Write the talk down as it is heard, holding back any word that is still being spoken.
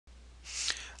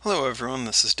Hello everyone,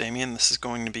 this is Damien. This is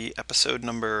going to be episode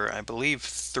number, I believe,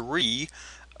 3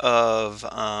 of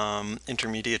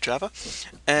Intermediate Java.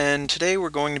 And today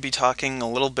we're going to be talking a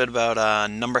little bit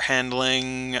about number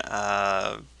handling,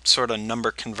 sort of number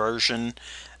conversion,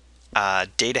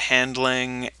 data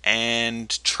handling,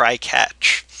 and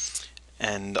try-catch.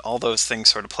 And all those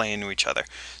things sort of play into each other.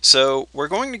 So we're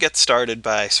going to get started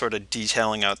by sort of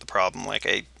detailing out the problem like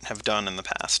I have done in the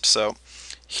past. So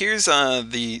here's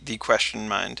the question in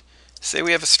mind. Say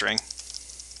we have a string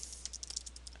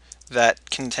that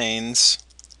contains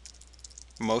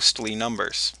mostly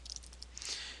numbers.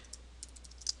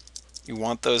 You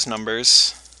want those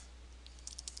numbers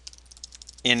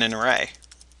in an array.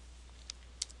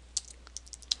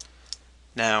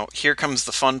 Now, here comes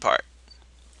the fun part.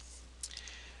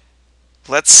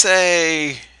 Let's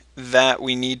say that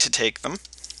we need to take them,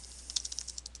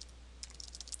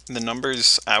 the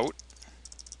numbers out,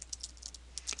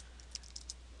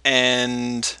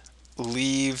 and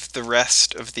leave the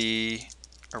rest of the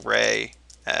array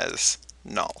as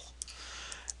null.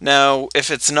 Now,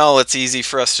 if it's null, it's easy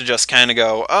for us to just kind of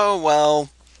go, oh, well,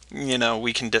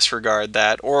 we can disregard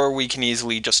that, or we can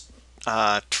easily just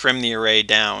trim the array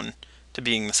down to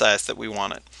being the size that we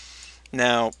want it.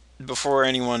 Now, before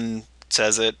anyone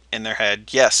says it in their head,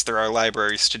 yes, there are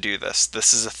libraries to do this.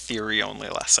 This is a theory-only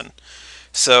lesson.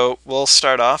 So we'll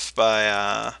start off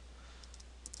by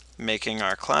making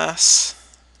our class,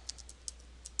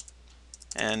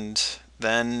 and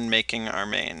then making our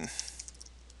main.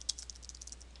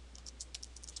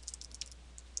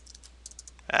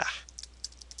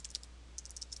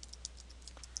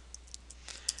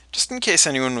 Just in case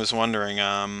anyone was wondering,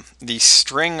 the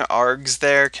string args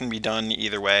there can be done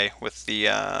either way with the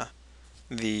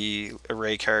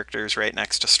array characters right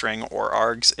next to string or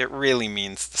args. It really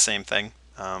means the same thing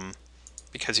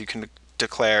because you can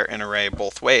declare an array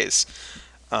both ways.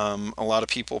 A lot of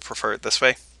people prefer it this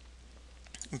way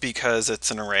because it's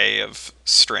an array of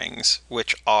strings,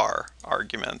 which are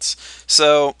arguments.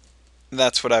 So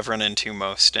that's what I've run into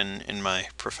most in my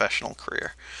professional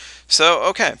career. So,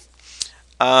 okay.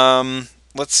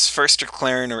 Let's first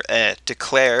declare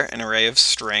an array of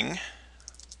string.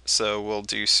 So we'll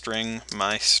do string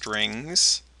my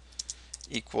strings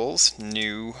equals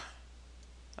new.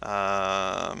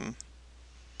 Let's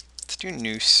do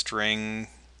new string.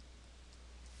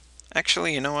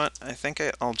 Actually, you know what? I think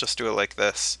I'll just do it like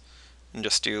this, and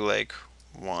just do like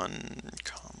 1,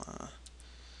 comma,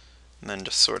 and then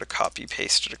just sort of copy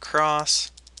paste it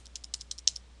across.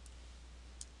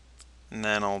 And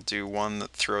then I'll do one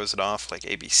that throws it off like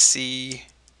ABC.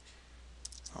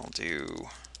 I'll do,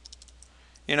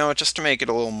 just to make it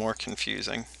a little more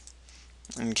confusing,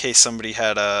 in case somebody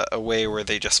had a way where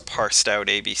they just parsed out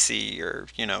ABC or,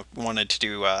 wanted to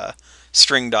do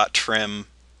string.trim,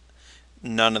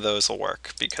 none of those will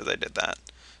work because I did that.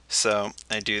 So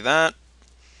I do that.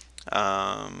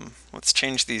 Let's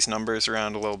change these numbers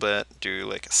around a little bit. Do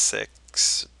like a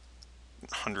 6,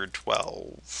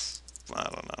 112, I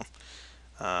don't know.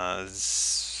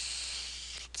 Let's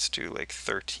do like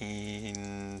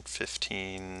 13,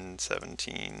 15,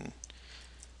 17,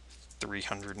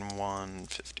 301,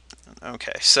 50.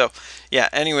 Okay, so yeah,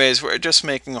 anyways, we're just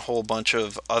making a whole bunch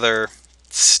of other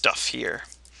stuff here.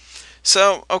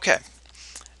 So, okay.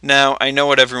 Now, I know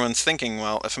what everyone's thinking.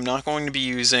 Well, if I'm not going to be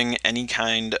using any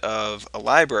kind of a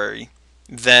library,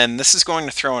 then this is going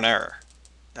to throw an error.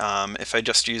 If I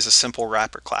just use a simple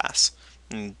wrapper class.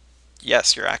 And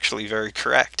yes, you're actually very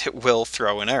correct. It will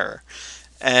throw an error.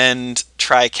 And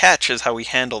try catch is how we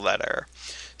handle that error.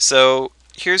 So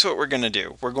here's what we're going to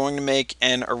do. We're going to make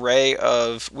an array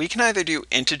of, we can either do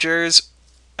integers,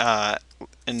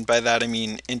 and by that I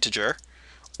mean integer,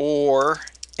 or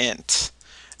int.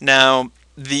 Now,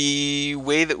 the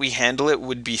way that we handle it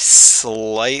would be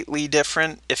slightly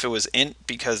different if it was int,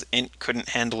 because int couldn't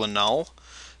handle a null.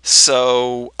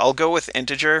 So I'll go with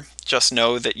integer. Just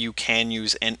know that you can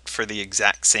use int for the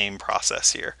exact same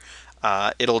process here.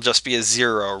 It'll just be a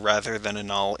 0 rather than a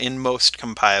null in most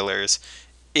compilers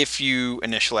if you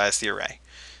initialize the array.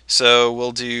 So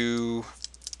we'll do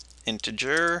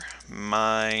integer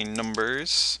my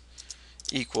numbers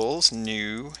equals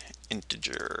new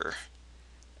integer.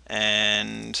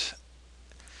 And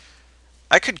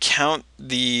I could count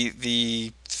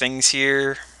the things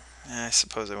here. I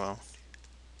suppose I will.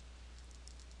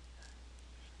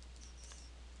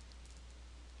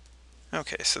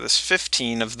 Okay, so there's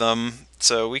 15 of them,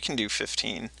 so we can do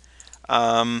 15.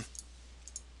 Oh,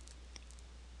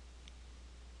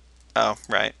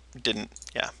 right, didn't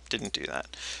do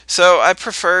that. So I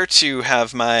prefer to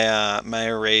have my my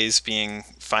arrays being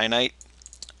finite.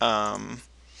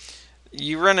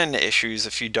 you run into issues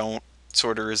if you don't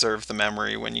sort of reserve the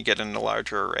memory when you get into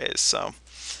larger arrays. So,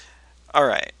 all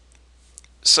right.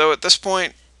 So at this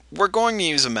point, we're going to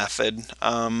use a method.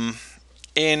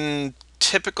 In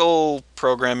typical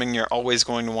programming, you're always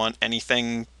going to want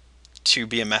anything to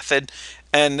be a method,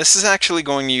 and this is actually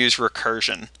going to use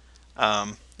recursion.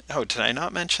 Oh, did I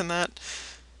not mention that?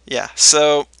 Yeah,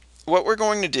 so what we're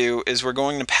going to do is we're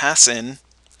going to pass in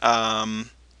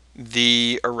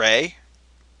the array.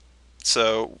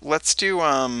 So let's do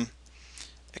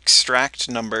extract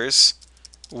numbers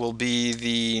will be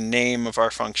the name of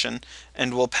our function,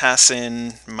 and we'll pass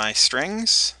in my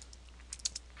strings,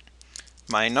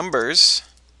 my numbers,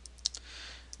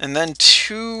 and then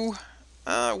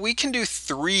we can do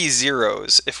 3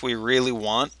 zeros if we really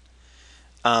want.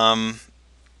 I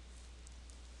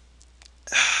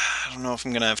don't know if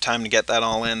I'm going to have time to get that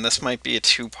all in. This might be a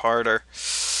two-parter.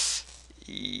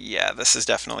 Yeah, this is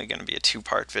definitely going to be a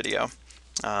two-part video.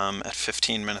 At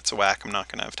 15 minutes a whack, I'm not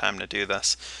going to have time to do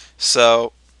this.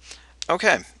 So,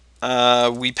 okay.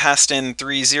 We passed in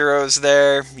 3 zeros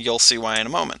there. You'll see why in a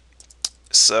moment.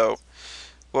 So,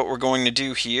 what we're going to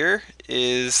do here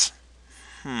is,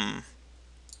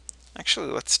 actually,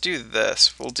 let's do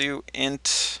this. We'll do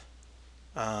int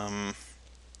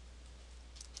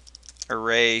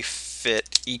array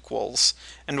fit equals,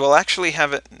 and we'll actually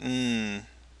have it.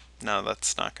 No,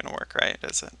 that's not going to work, right?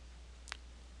 Is it?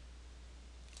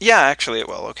 Yeah, actually it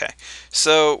will. Okay,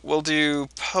 so we'll do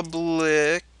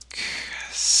public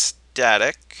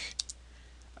static,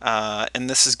 and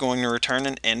this is going to return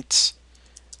an int,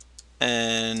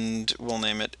 and we'll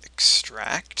name it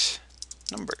extract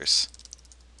numbers.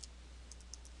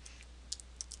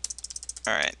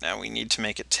 All right, now we need to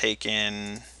make it take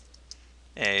in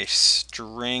a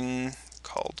string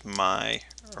called my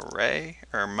array,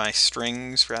 or my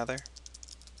strings rather.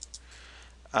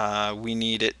 We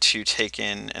need it to take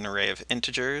in an array of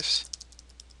integers,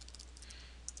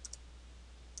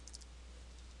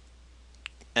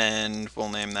 and we'll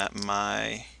name that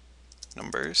my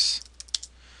numbers.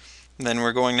 And then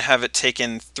we're going to have it take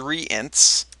in 3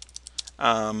 ints.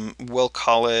 We'll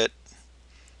call it,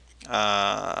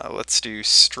 let's do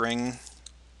string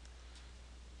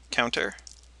counter,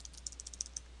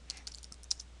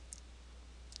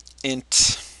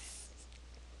 int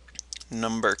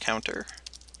number counter,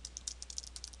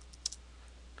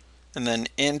 and then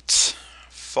int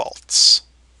false.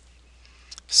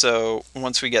 So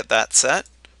once we get that set,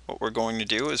 what we're going to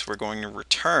do is we're going to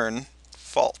return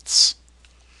false.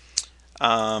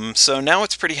 So now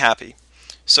it's pretty happy.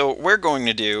 So what we're going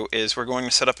to do is we're going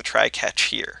to set up a try catch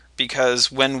here, because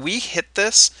when we hit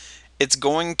this, it's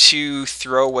going to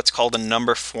throw what's called a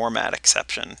number format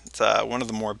exception. It's one of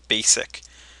the more basic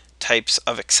types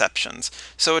of exceptions.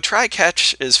 So a try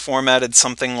catch is formatted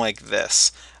something like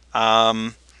this.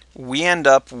 We end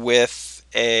up with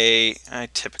I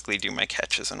typically do my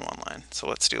catches in one line, so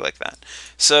let's do like that.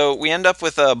 So we end up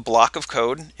with a block of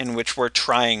code in which we're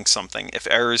trying something. If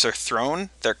errors are thrown,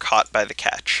 they're caught by the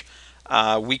catch.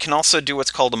 We can also do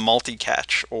what's called a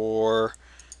multi-catch, or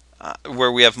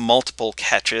where we have multiple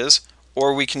catches,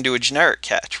 or we can do a generic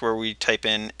catch where we type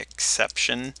in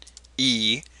exception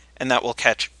E, and that will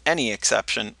catch any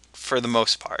exception for the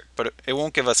most part, but it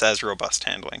won't give us as robust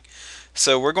handling.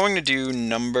 So we're going to do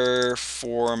number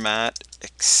format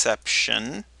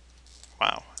exception.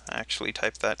 Wow, I actually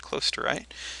typed that close to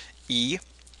right. E,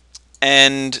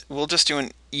 and we'll just do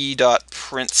an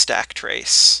e.print stack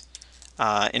trace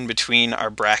in between our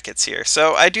brackets here.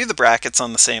 So I do the brackets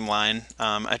on the same line.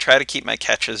 I try to keep my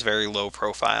catches very low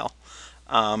profile.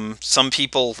 Some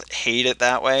people hate it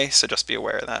that way, so just be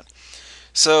aware of that.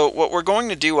 So what we're going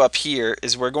to do up here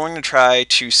is we're going to try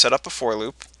to set up a for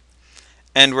loop,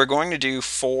 and we're going to do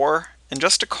for and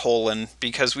just a colon,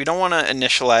 because we don't want to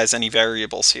initialize any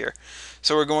variables here.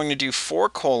 So we're going to do for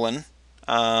colon.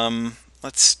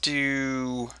 Let's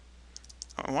do,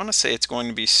 I want to say it's going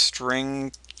to be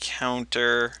string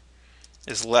counter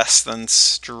is less than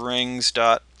strings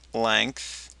dot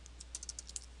length,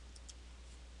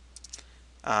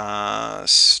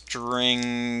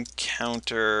 string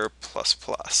counter plus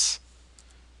plus.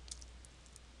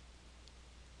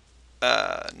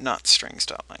 Not strings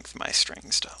dot length, my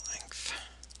strings dot length.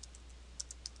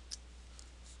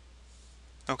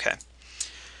 Okay.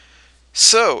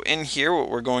 So in here, what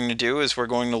we're going to do is we're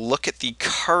going to look at the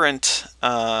current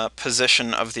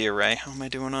position of the array. How am I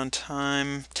doing on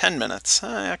time? 10 minutes.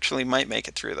 I actually might make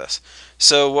it through this.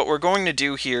 So what we're going to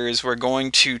do here is we're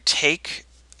going to take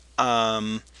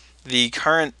the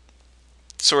current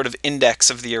sort of index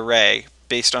of the array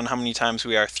based on how many times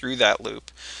we are through that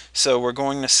loop. So we're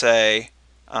going to say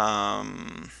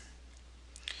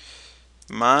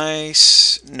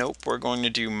nope, we're going to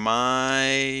do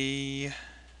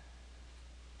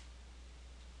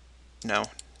no.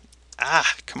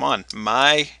 Come on.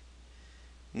 My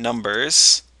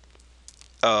numbers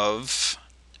of,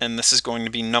 and this is going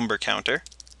to be number counter,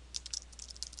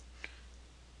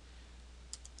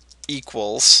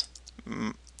 equals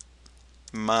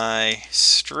my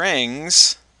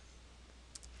strings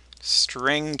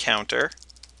string counter.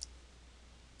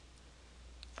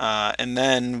 And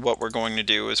then what we're going to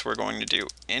do is we're going to do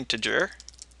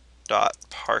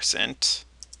Integer.parseInt.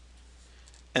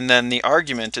 And then the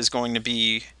argument is going to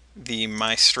be the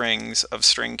my strings of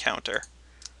string counter.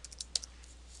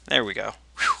 There we go.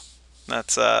 Whew.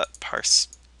 That's parse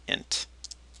int.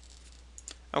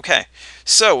 Okay,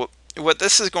 so what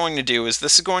this is going to do is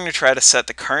this is going to try to set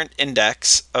the current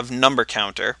index of number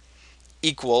counter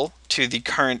equal to the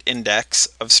current index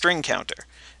of string counter.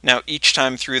 Now each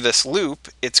time through this loop,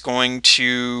 it's going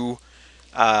to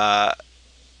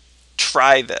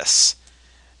try this.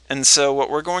 And so what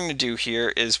we're going to do here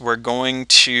is we're going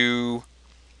to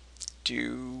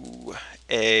do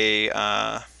a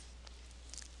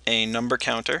number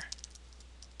counter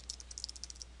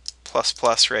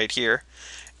 ++ right here.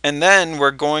 And then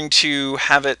we're going to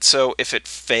have it so if it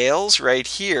fails right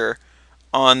here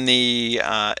on the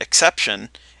exception,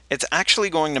 it's actually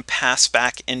going to pass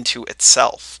back into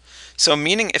itself. So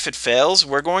meaning if it fails,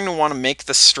 we're going to want to make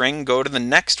the string go to the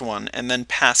next one and then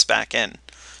pass back in.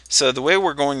 So the way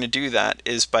we're going to do that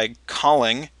is by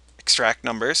calling extract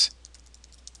numbers,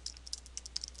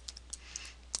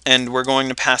 and we're going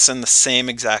to pass in the same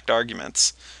exact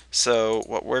arguments. So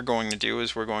what we're going to do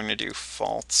is we're going to do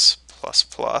false ++,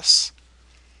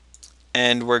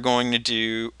 and we're going to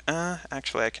do,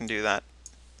 actually I can do that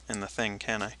in the thing,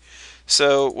 can I?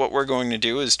 So what we're going to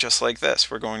do is just like this.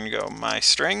 We're going to go my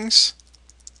strings,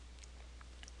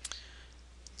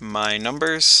 my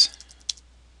numbers,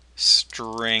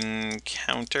 string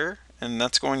counter, and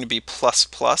that's going to be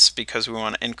 ++ because we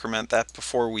want to increment that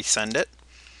before we send it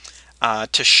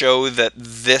to show that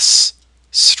this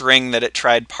string that it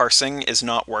tried parsing is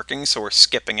not working, so we're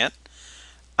skipping it.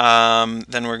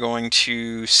 Then we're going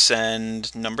to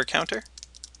send number counter,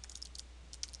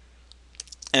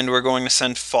 and we're going to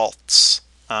send false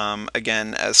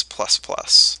again as ++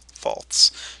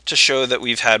 false to show that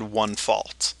we've had one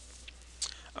fault.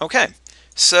 Okay,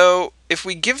 so if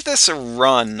we give this a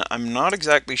run, I'm not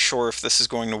exactly sure if this is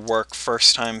going to work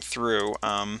first time through.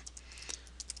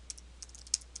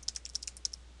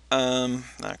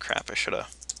 Crap, I should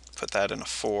have put that in a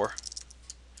 4.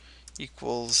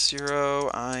 Equals 0,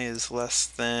 I is less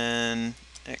than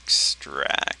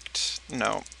extract,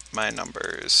 no, my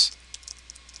numbers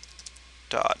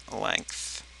dot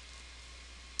length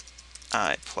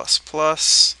I ++.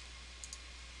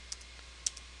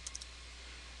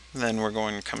 Then we're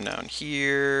going to come down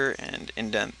here and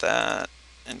indent that,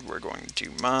 and we're going to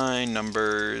do my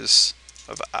numbers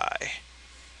of I.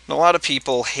 And a lot of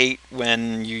people hate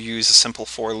when you use a simple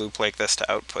for loop like this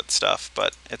to output stuff,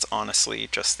 but it's honestly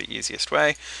just the easiest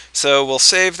way. So we'll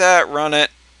save that, run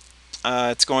it.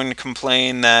 It's going to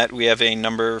complain that we have a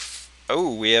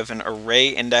we have an array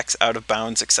index out of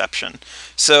bounds exception.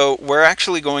 So we're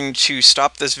actually going to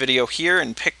stop this video here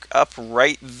and pick up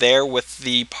right there with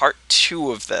the part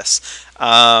 2 of this.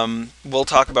 We'll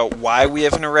talk about why we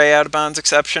have an array out of bounds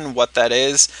exception, what that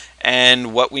is,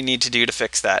 and what we need to do to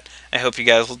fix that. I hope you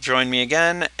guys will join me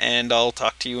again, and I'll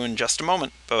talk to you in just a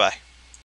moment. Bye-bye.